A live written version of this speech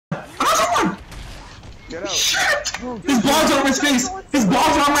Get out. Shit! His balls are on his face! His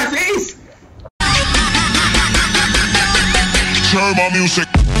balls are on my face! Turn my music.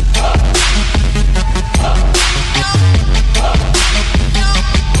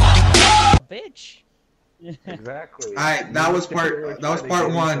 Bitch. Exactly. Alright, that was part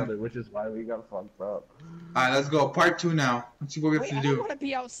one. Which is why we got fucked up. Alright, let's go. Part 2 now. Let's see what we have Wait, to I do. don't want to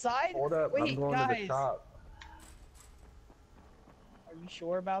be outside. Hold up, Wait, I'm going guys. to the shop. Are you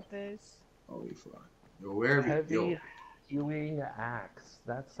sure about this? Holy fuck. Yo, where Heavy hewing axe.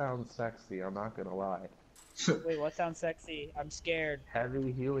 That sounds sexy, I'm not gonna lie. Wait, what sounds sexy? I'm scared.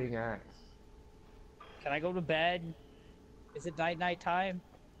 Heavy hewing axe. Can I go to bed? Is it night time?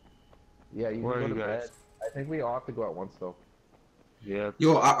 Yeah, you Where can are go to you guys? bed. I think we all have to go at once though. Yeah.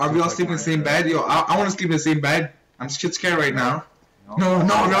 Yo, are we all sleeping in the same bed? Yo, I want to sleep in the same bed. I'm shit scared right now. No,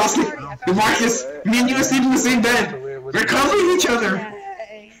 we're all sleeping. Yo, Marcus, me and you are sleeping in the same bed. We're covering each other.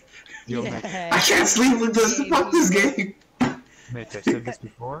 Yo, I can't sleep with this. Fuck this game. Mitch, I said this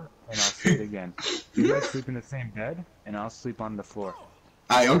before, and I'll say it again. You guys sleep in the same bed, and I'll sleep on the floor.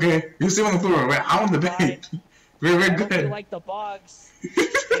 Alright, okay. You sleep on the floor. I'm on the bed. We're I don't feel good. like the bugs.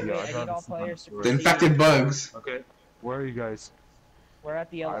 Yo, I need all players to The proceed. infected bugs. Okay. Where are you guys? We're at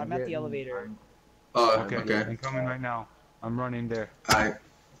the I'm at the elevator. Oh, Okay. okay. I'm coming right now. I'm running there. Alright.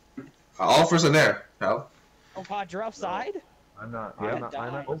 All of us are there, pal. Oh, Pod, you're outside? I'm not. Yeah, I'm not.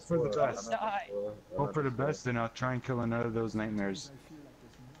 I'm not. Hope for the floor. best. I'm not on the floor. Hope for the best, and I'll try and kill another of those nightmares.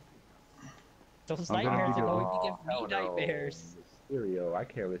 Those I'm gonna nightmares be are good. going to give hell me no. nightmares. Mysterio, I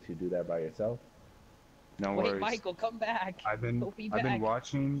can't let you do that by yourself. No Wait, worries. Michael, come back. I've been He'll be back.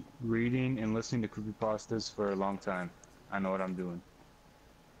 watching, reading, and listening to creepypastas for a long time. I know what I'm doing.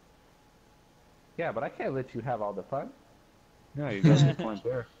 Yeah, but I can't let you have all the fun. Yeah, you guys have a point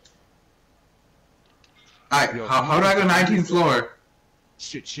there. Alright, Yo, how do I go 19th floor?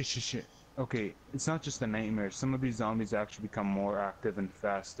 Shit. Okay, it's not just a nightmare. Some of these zombies actually become more active and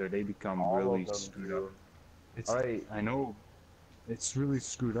faster. They become All really of them screwed do. up. It's, Alright. I know. It's really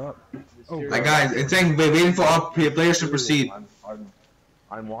screwed up. Oh, Like, guys, it's saying we're waiting for all players to proceed.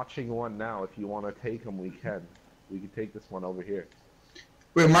 I'm watching one now. If you want to take them, we can. We can take this one over here.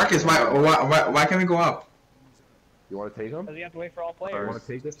 Wait, Marcus, why can't we go up? You want to take them? Because we have to wait for all You players. want to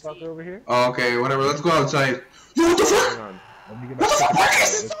take this fucker over here? Oh, okay, whatever. Let's go outside. Yo, what the fuck? Hang on. Let me get What the fuck,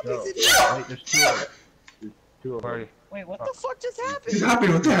 Marcus? Let's go. Wait, there's two of them. There's two of them. Party. Wait, what the fuck just What's happened?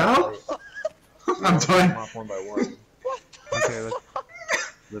 happening? What the hell? I'm done. Come off one by one. What the Okay, fuck?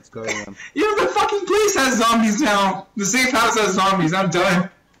 let's go to them. Yo, the fucking place has zombies now. The safe house has zombies. I'm done.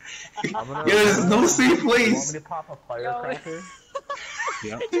 I'm Yo, there's no safe You want place. me to pop a firecracker?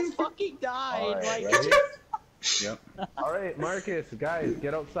 Yep. I just fucking died. Alright, Like, ready? Yep. Alright, Marcus, guys,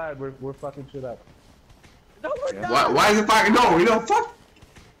 get outside. We're fucking shit up. no, we're Yeah. not. Why is it fucking no? We don't fuck.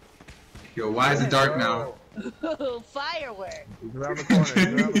 Yo, why is it dark now? Fireworks. He's around the corner. He's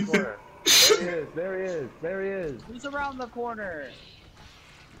around the corner. There he is. There he is. Who's around the corner?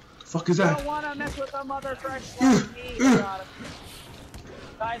 Fuck is I that? don't want to mess with a mother fresh like me. God.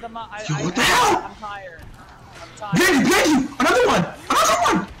 Guys, Yo, what the hell? I'm tired. I'm tired. Benny, another one, another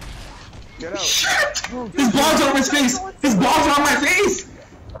one. Get out. Shit! His balls are on his face. His balls are on my face.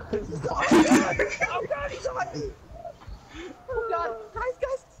 Oh god, he's on me! Oh god,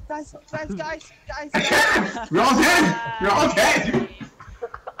 guys! I can't. We're all dead. We're all dead.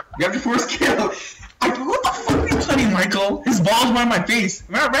 You have your first kill. What the fuck are you putting, Michael? His balls were on my face.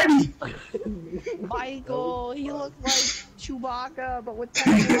 I'm not ready. Michael, he looked like Chewbacca, but with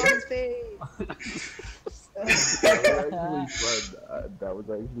tattoos on his face. That was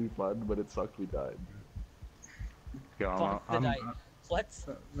actually fun, but it sucked we died. Yo, Fuck the night. Let's.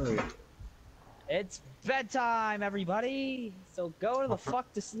 It's bedtime, everybody. So go to the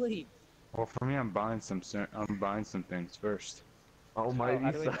fuck to sleep. well, for me, I'm buying some things first. Almighty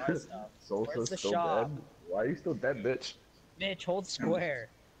how do we buy son. stuff? Sosa's Where's the still shop? dead? Why are you still dead, bitch? Mitch, hold square.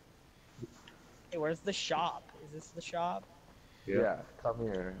 Hey, where's the shop? Is this the shop? Yeah, come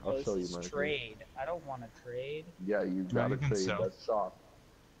here. Oh, I'll this show you, is Marcus. trade. I don't want to trade. Yeah, you gotta you can trade. sell. That's shop.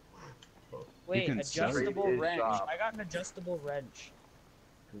 Wait, can sell it. adjustable Trade is wrench. shop. I got an adjustable wrench.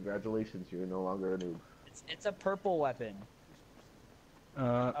 Congratulations, you're no longer a noob. It's a purple weapon.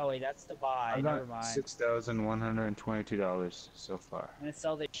 Oh wait, that's to buy. I Never got mind. $6,122 so far. I'm gonna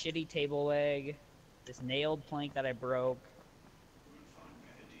sell this shitty table leg, this nailed plank that I broke,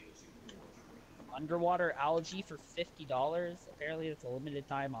 underwater algae for $50. Apparently, it's a limited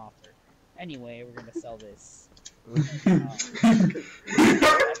time offer. Anyway, we're gonna sell this.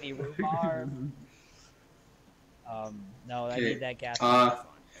 Heavy rhubarb. No, I need that gas.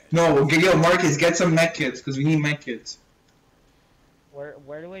 No, we'll get Marcus. Get some med kits because we need med kits.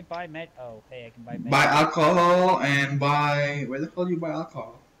 Where do I buy med? Oh, hey, I can buy med. Buy alcohol and buy. Where the hell do you buy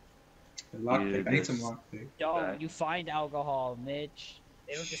alcohol? The lockpick. I need some this. lockpick. Yo, you find alcohol, Mitch.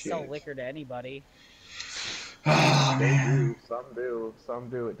 They don't just sell Shit. liquor to anybody. Oh They man. do, some do, some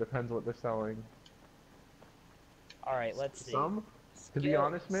do. It depends what they're selling. All right, let's see. Some, to be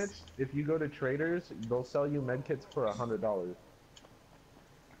honest, Mitch, if you go to traders, they'll sell you med kits for $100. What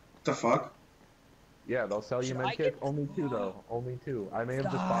the fuck? Yeah, they'll sell you Should med I kits. get- Only 2 though. Only 2. I may have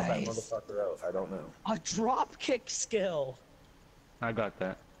just bought that Guys. motherfucker out. I don't know. A drop kick skill. I got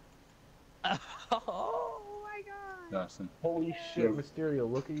that. Oh my god. Awesome. Holy shit, Mysterio!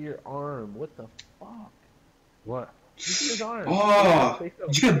 Look at your arm. What the fuck? What? Look at his arm. Oh, Look at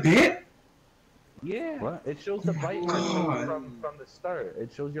his did you get bit? Yeah. What? It shows the bite God. marks from the start.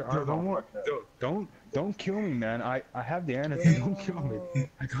 It shows your Yo, arm. don't all worry. fucked up. Don't kill me, man. I have the antidote. Don't kill me.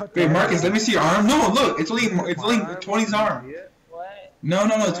 I got Wait, the Marcus, let me see your arm. No, look, it's only Tony's arm. Yeah. What? No,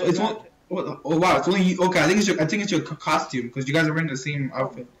 it's only. Oh wow, it's only okay. I think it's your costume because you guys are wearing the same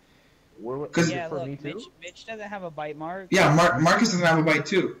outfit. Is Yeah, it for look, me too? Mitch doesn't have a bite mark. Yeah, Marcus doesn't have a bite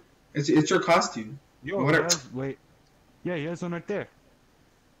too. It's your costume. Yo, Whatever. wait. Yeah, he has one right there.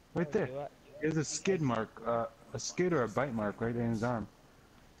 Right there. Do I- He has a skid mark, a skid or a bite mark right in his arm.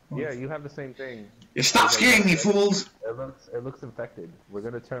 Yeah, you have the same thing. Yeah, stop scaring me, fools! It looks infected. We're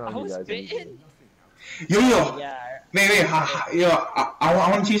gonna turn on I you was guys. bitten. Yo, Yeah. wait, I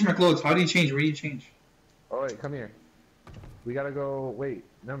want to change my clothes. How do you change? Where do you change? Oh wait, come here. We gotta go. Wait,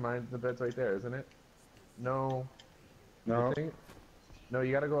 never mind. The bed's right there, isn't it? No. No. You think? No,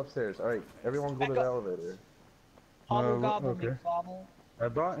 you gotta go upstairs. All right, everyone go to the Back up. elevator. Hobble gobble, okay. McGobble. I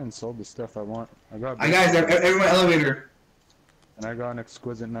bought and sold the stuff I want. I got. Hi guys, everyone elevator. And I got an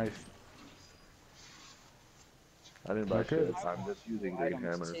exquisite knife. I didn't buy Okay. shit. I'm just using great Items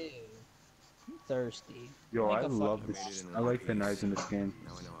hammers. too. I'm thirsty. Yo, Make I a love fucking this. I like the knives in this game.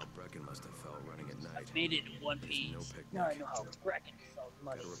 Now I know how Brecken must have felt running at night. I've made it in one piece. No picnic. Now I know how Brecken felt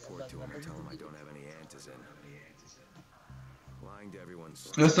money. Gotta report to him and tell him I don't have any antizin. Lying to everyone.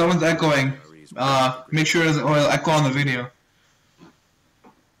 If someone's echoing, make sure there's oil echo on the video.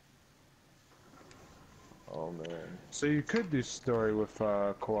 Oh man. So you could do story with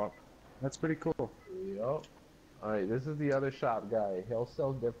co-op. That's pretty cool. Yup. All right, this is the other shop guy. He'll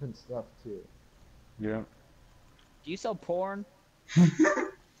sell different stuff too. Yeah. Do you sell porn? Yeah,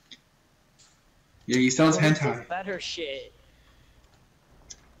 he sells He sells hentai. better shit.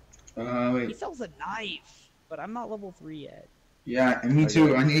 He Wait. sells a knife, but I'm not level 3 yet. Yeah, and me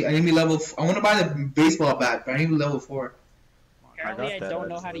too. I need to be level. I want to buy the baseball bat, but I need to be level 4. Apparently, I that, don't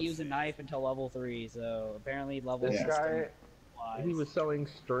know that's how to use a knife until level 3, so apparently level This 6 guy, applies. he was selling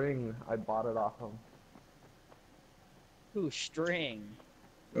string. I bought it off him. Ooh, string.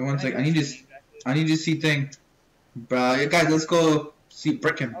 Wait one sec. I need to see thing. Bruh, guys, let's go see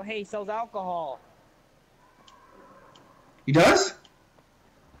Brecken. Oh, hey, he sells alcohol. He does?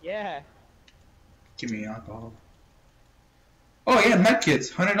 Yeah. Give me alcohol. Oh yeah, med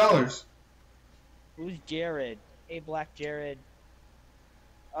kits, $100. Who's Jared? Hey, Black Jared.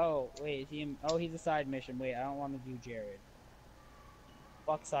 Oh, wait, is he in... Oh, he's a side mission. Wait, I don't want to do Jared.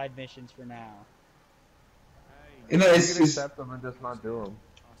 Fuck side missions for now. You know, You it's can accept them and just not do them.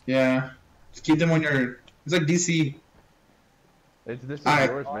 yeah. Just keep them on your. It's like DC. This is Alright.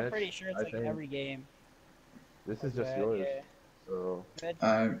 yours, Oh, I'm Mitch. pretty sure it's I like think. every game. This is just Okay, yours. yeah. So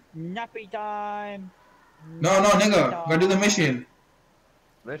Nappy time! No, nigga, gotta do the mission.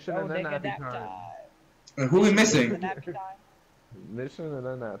 mission Oh, and then nigga, happy nap time. time. Who we The missing? nappy time. Mission and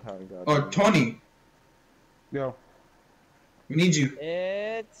then that time. God Oh, damn it. Tony, Yo. we need you.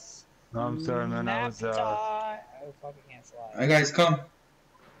 It's... No, I'm sorry, man. I nap was time. Oh, fucking can't slide. Alright, guys, come.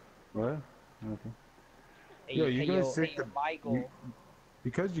 What? Okay. Hey, Yo, you hey, guys hey, take the- Michael.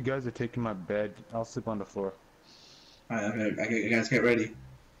 Because you guys are taking my bed, I'll sleep on the floor. Alright, okay, guys, get ready.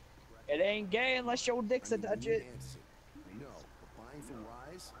 It ain't gay unless your dick's attached it. No, buying from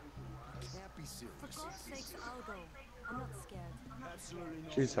Rise? Can't be serious. For God's sakes, I'll go. I'm not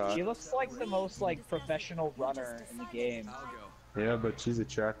scared. She's hot. She looks like the most like professional runner in the game. I'll go. Yeah, but she's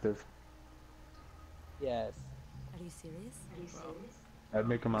attractive. Yes. Are you serious? I'd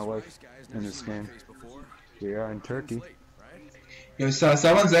make her my wife in this game. Yeah, in Turkey. Late, right? Yo, so,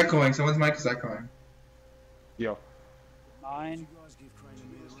 someone's echoing. Someone's mic is echoing. Yo, Mine.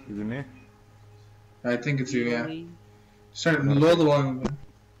 is it me? I think it's you, yeah. Really? Start to lower the volume.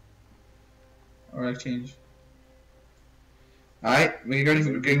 Alright, change. Alright, we're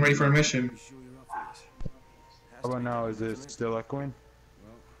getting ready for a mission. How about now? Is it still echoing?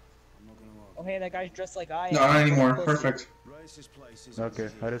 Oh hey, that guy's dressed like I am. No, not anymore. Pussy. Perfect. Okay,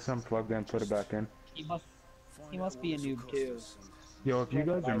 I just unplugged it and put it back in. He must be a noob too. Yo, if you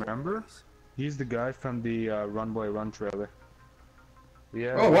guys remember, he's the guy from the Run Boy Run trailer.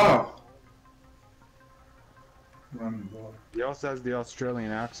 Yeah. Oh wow. He also has the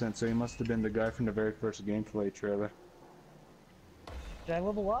Australian accent, so he must have been the guy from the very first gameplay trailer. Did I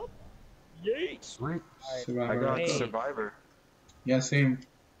level up? Yay! Sweet. Survivor. I got Hey. Survivor. Yeah, same.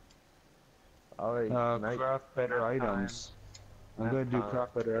 Alright, Craft better items. I'm gonna do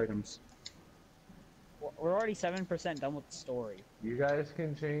craft better items. We're already 7% done with the story. you guys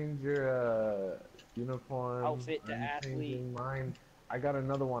can change your uniform. Outfit to I'm athlete. changing mine. I got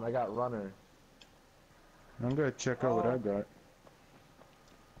another one. I got runner. I'm gonna check out what I got.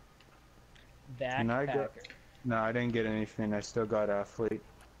 And I Backpacker. got- No, I didn't get anything. I still got athlete.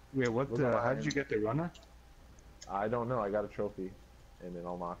 Wait, what Look the? at How mine. did you get the runner? I don't know. I got a trophy, and it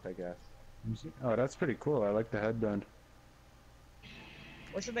unlocked, I guess. Oh, that's pretty cool. I like the headband.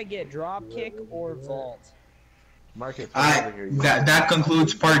 What should I get? Drop kick or vault? Marcus, come over here. You- That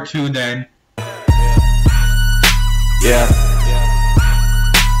concludes part 2 then. Yeah.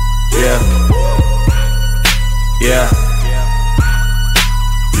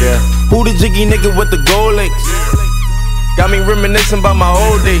 Who the jiggy nigga with the gold links? Got me reminiscing about my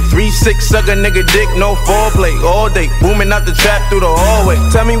old days. 3-6 sucker nigga dick, no foreplay. All day, booming out the trap through the hallway.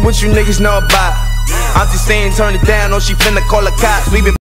 Tell me what you niggas know about. Auntie saying turn it down, or she finna call the cops. We been